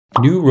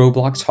New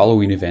Roblox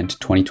Halloween Event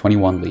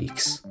 2021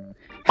 leaks.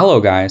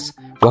 Hello guys,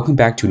 welcome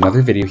back to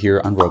another video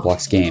here on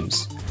Roblox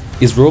Games.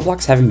 Is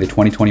Roblox having the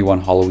 2021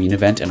 Halloween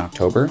event in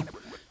October?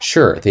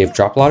 Sure, they have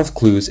dropped a lot of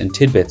clues and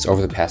tidbits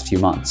over the past few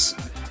months.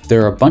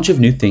 There are a bunch of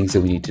new things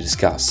that we need to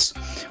discuss.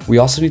 We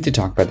also need to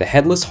talk about the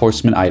Headless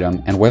Horseman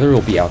item and whether it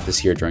will be out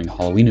this year during the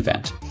Halloween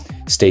event.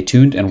 Stay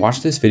tuned and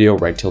watch this video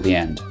right till the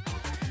end.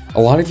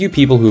 A lot of you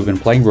people who have been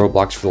playing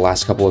Roblox for the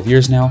last couple of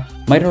years now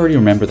might already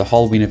remember the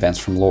Halloween events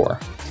from lore.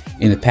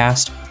 In the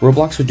past,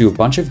 Roblox would do a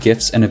bunch of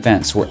gifts and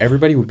events where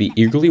everybody would be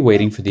eagerly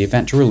waiting for the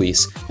event to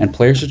release, and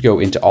players would go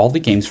into all the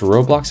games for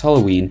Roblox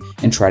Halloween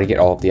and try to get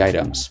all of the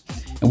items.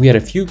 And we had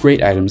a few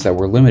great items that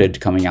were limited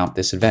to coming out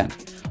this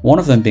event, one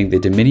of them being the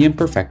Dominion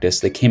Perfectus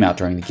that came out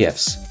during the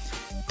gifts.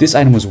 This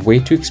item was way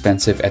too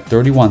expensive at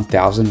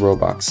 31,000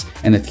 Robux,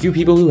 and the few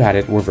people who had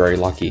it were very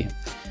lucky.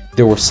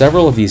 There were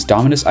several of these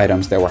Dominus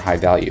items that were high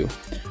value.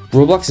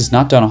 Roblox has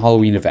not done a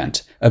Halloween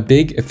event, a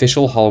big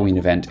official Halloween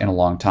event, in a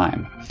long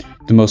time.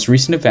 The most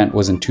recent event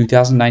was in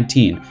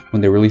 2019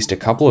 when they released a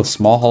couple of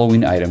small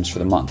Halloween items for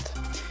the month.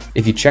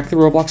 If you check the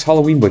Roblox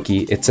Halloween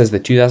wiki, it says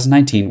that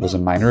 2019 was a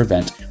minor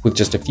event with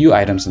just a few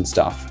items and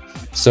stuff.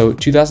 So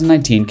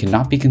 2019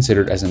 cannot be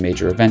considered as a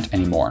major event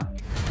anymore.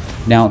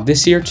 Now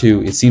this year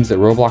too, it seems that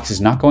Roblox is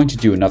not going to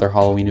do another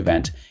Halloween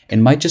event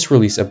and might just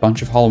release a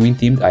bunch of Halloween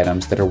themed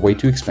items that are way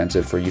too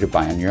expensive for you to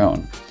buy on your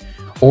own.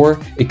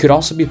 Or it could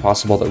also be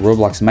possible that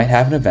Roblox might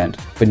have an event,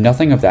 but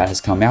nothing of that has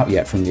come out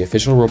yet from the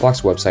official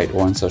Roblox website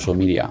or on social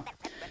media.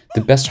 The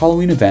best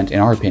Halloween event, in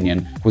our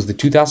opinion, was the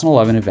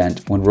 2011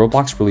 event when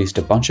Roblox released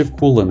a bunch of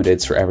cool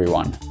limiteds for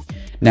everyone.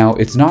 Now,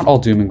 it's not all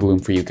doom and gloom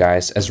for you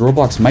guys, as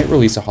Roblox might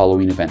release a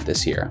Halloween event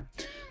this year.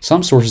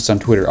 Some sources on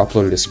Twitter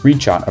uploaded a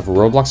screenshot of a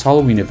Roblox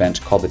Halloween event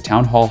called the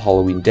Town Hall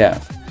Halloween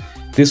Dev.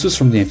 This was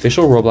from the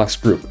official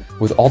Roblox group,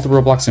 with all the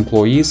Roblox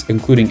employees,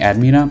 including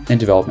admina and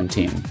development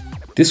team.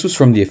 This was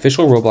from the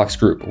official Roblox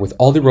group with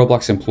all the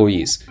Roblox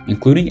employees,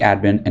 including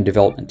admin and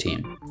development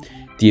team.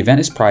 The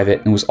event is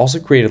private and was also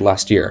created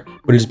last year,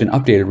 but it has been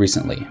updated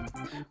recently.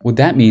 What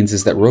that means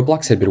is that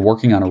Roblox had been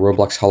working on a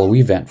Roblox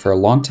Halloween event for a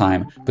long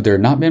time, but there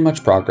had not been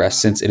much progress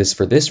since it is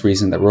for this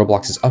reason that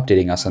Roblox is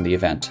updating us on the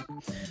event.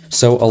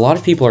 So a lot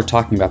of people are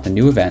talking about the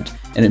new event,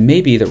 and it may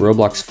be that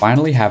Roblox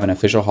finally have an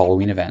official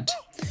Halloween event.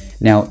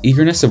 Now,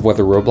 eagerness of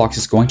whether Roblox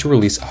is going to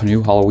release a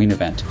new Halloween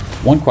event,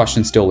 one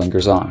question still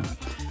lingers on.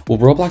 Will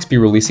Roblox be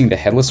releasing the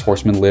Headless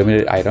Horseman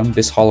limited item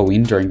this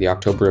Halloween during the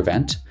October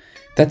event?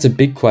 That's a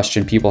big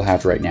question people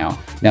have right now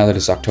that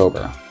it's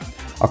October.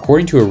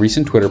 According to a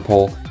recent Twitter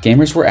poll,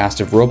 gamers were asked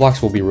if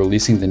Roblox will be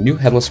releasing the new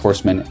Headless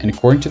Horseman, and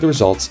according to the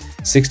results,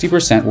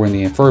 60% were in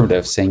the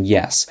affirmative, saying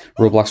yes,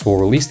 Roblox will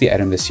release the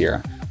item this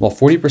year, while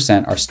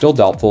 40% are still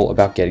doubtful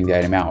about getting the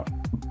item out.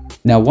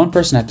 Now, one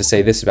person had to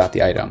say this about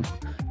the item.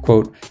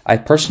 Quote, I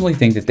personally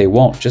think that they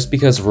won't just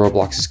because of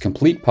Roblox's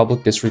complete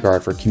public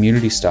disregard for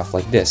community stuff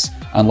like this,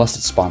 unless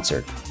it's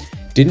sponsored.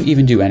 Didn't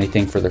even do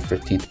anything for their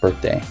 15th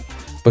birthday.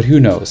 But who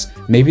knows,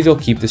 maybe they'll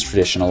keep this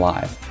tradition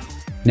alive.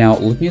 Now,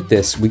 looking at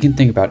this, we can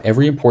think about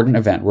every important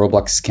event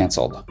Roblox has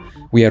cancelled.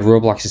 We had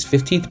Roblox's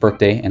 15th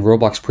birthday and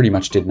Roblox pretty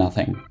much did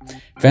nothing.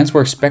 Fans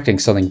were expecting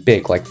something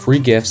big like free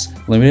gifts,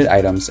 limited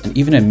items, and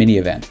even a mini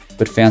event,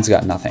 but fans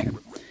got nothing.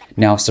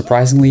 Now,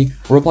 surprisingly,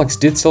 Roblox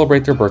did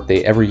celebrate their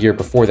birthday every year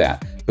before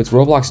that, but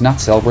Roblox not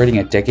celebrating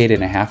a decade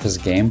and a half as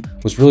a game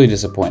was really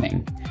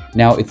disappointing.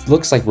 Now, it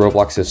looks like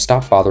Roblox has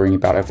stopped bothering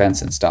about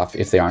events and stuff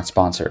if they aren't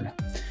sponsored.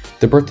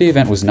 The birthday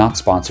event was not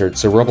sponsored,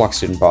 so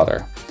Roblox didn't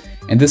bother.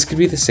 And this could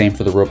be the same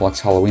for the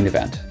Roblox Halloween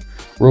event.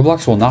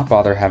 Roblox will not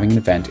bother having an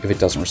event if it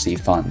doesn't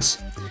receive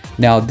funds.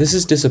 Now, this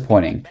is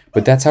disappointing,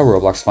 but that's how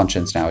Roblox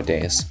functions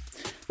nowadays.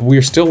 But we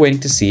are still waiting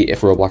to see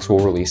if Roblox will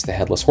release the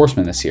Headless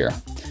Horseman this year.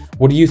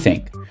 What do you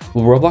think?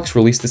 Will Roblox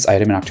release this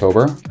item in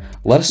October?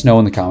 Let us know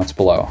in the comments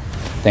below.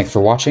 Thanks for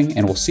watching,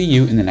 and we'll see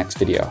you in the next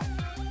video.